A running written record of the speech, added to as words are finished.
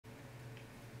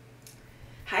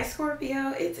Hi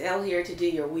Scorpio, it's Elle here to do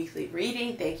your weekly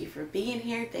reading. Thank you for being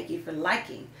here. Thank you for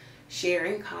liking,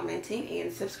 sharing, commenting,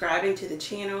 and subscribing to the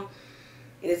channel.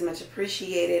 It is much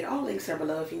appreciated. All links are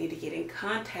below if you need to get in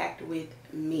contact with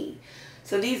me.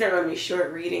 So these are going to be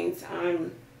short readings.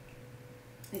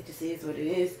 It just is what it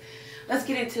is. Let's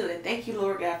get into it. Thank you,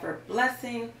 Lord God, for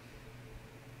blessing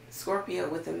Scorpio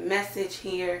with a message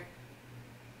here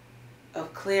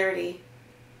of clarity.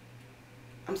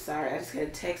 I'm sorry, I just got a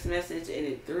text message and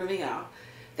it threw me off.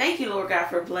 Thank you, Lord God,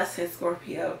 for blessing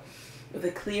Scorpio with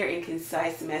a clear and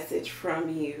concise message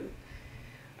from you.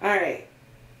 All right.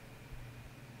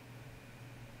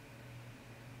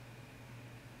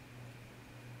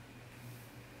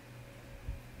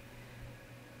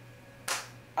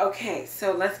 Okay,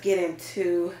 so let's get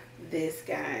into this,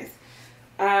 guys.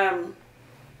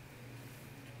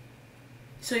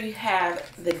 So you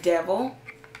have the Devil.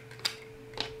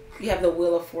 You have the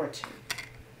Wheel of Fortune.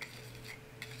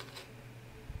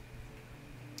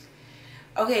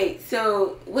 Okay,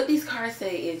 so what these cards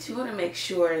say is you want to make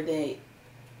sure that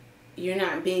you're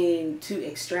not being too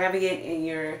extravagant in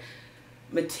your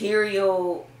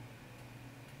material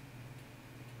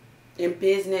and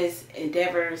business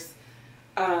endeavors,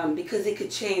 because it could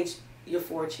change your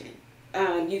fortune.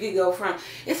 You could go from,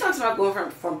 it talks about going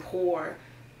from poor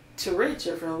to rich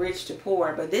or from rich to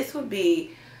poor, but this would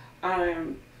be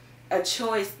a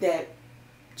choice that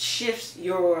shifts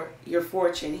your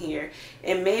fortune here,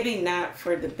 and maybe not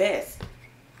for the best.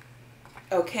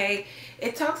 Okay,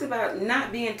 it talks about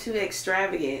not being too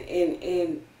extravagant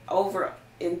and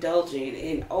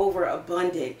overindulging and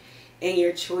overabundant in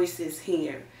your choices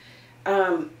here.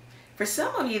 For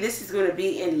some of you, this is going to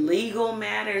be in legal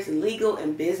matters, legal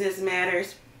and business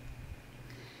matters.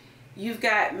 You've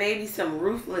got maybe some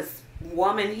ruthless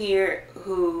woman here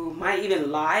who might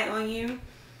even lie on you.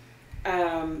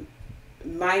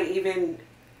 Might even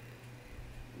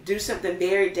do something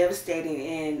very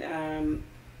devastating and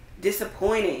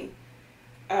disappointing.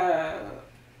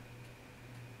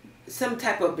 Some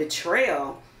type of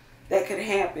betrayal that could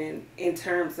happen in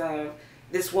terms of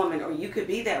this woman, or you could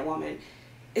be that woman.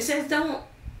 It says don't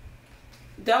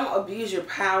abuse your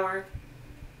power,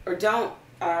 or don't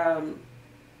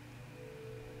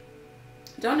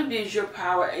abuse your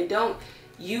power, and don't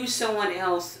use someone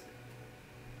else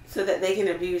so that they can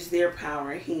abuse their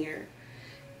power here.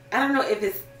 I don't know if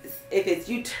it's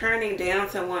you turning down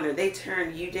someone or they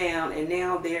turn you down, and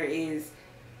now there is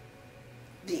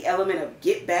the element of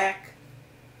get back.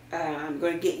 I'm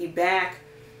going to get you back.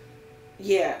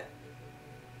 Yeah.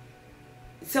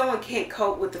 Someone can't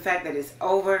cope with the fact that it's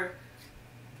over.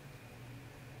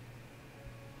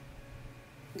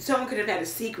 Someone could have had a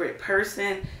secret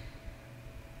person.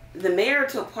 The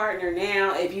marital partner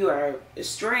now, if you are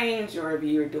estranged or if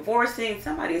you're divorcing,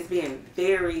 somebody is being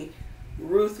very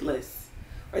ruthless.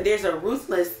 Or there's a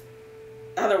ruthless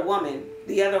other woman.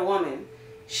 The other woman,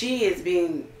 she is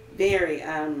being very,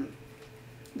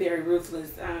 very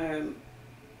ruthless.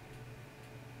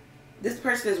 This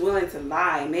person is willing to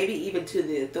lie, maybe even to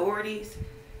the authorities,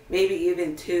 maybe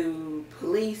even to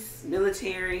police,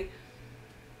 military.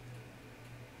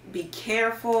 Be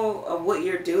careful of what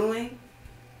you're doing.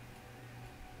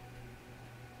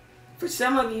 For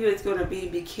some of you, it's going to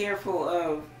be careful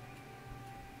of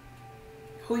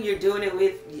who you're doing it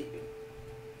with.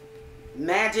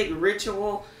 Magic,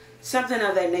 ritual, something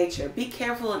of that nature. Be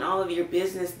careful in all of your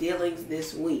business dealings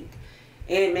this week.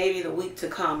 And maybe the week to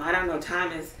come. I don't know.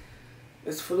 Time is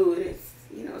fluid. It's,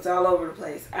 you know, it's all over the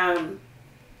place.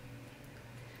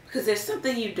 Because there's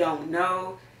something you don't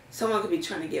know. Someone could be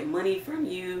trying to get money from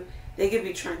you. They could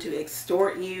be trying to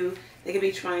extort you. They could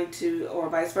be trying to, or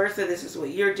vice versa. This is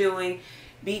what you're doing.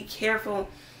 Be careful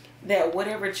that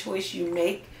whatever choice you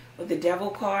make with the Devil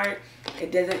card,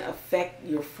 it doesn't affect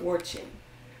your fortune.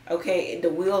 Okay, the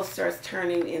wheel starts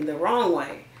turning in the wrong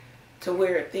way to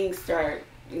where things start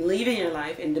leaving your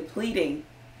life and depleting.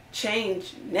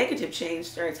 Change, negative change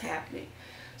starts happening.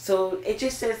 So it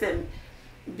just says that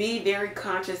be very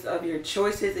conscious of your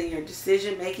choices and your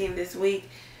decision making this week.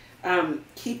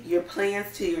 Keep your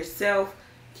plans to yourself.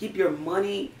 Keep your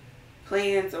money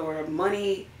plans or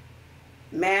money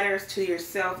matters to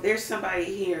yourself. There's somebody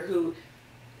here who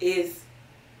is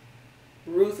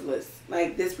ruthless.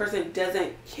 Like, this person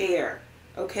doesn't care.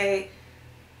 Okay?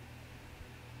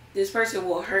 This person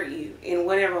will hurt you in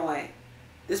whatever way.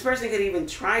 This person could even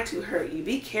try to hurt you.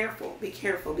 Be careful. Be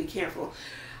careful. Be careful.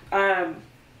 Yeah,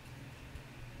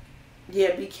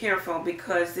 be careful,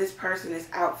 because this person is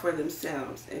out for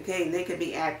themselves. Okay? And they could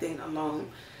be acting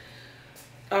alone.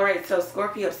 Alright, so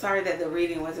Scorpio, sorry that the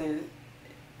reading wasn't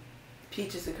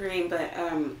peaches and cream, but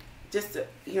just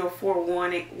you know,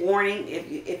 forewarning,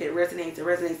 if it resonates, it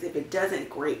resonates. If it doesn't,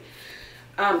 great.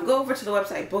 Go over to the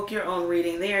website, book your own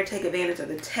reading there. Take advantage of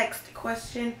the text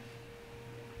question.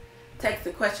 Text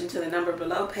the question to the number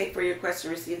below. Pay for your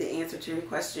question. Receive the answer to your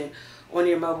question on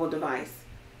your mobile device.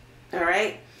 All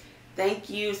right. Thank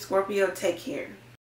you, Scorpio. Take care.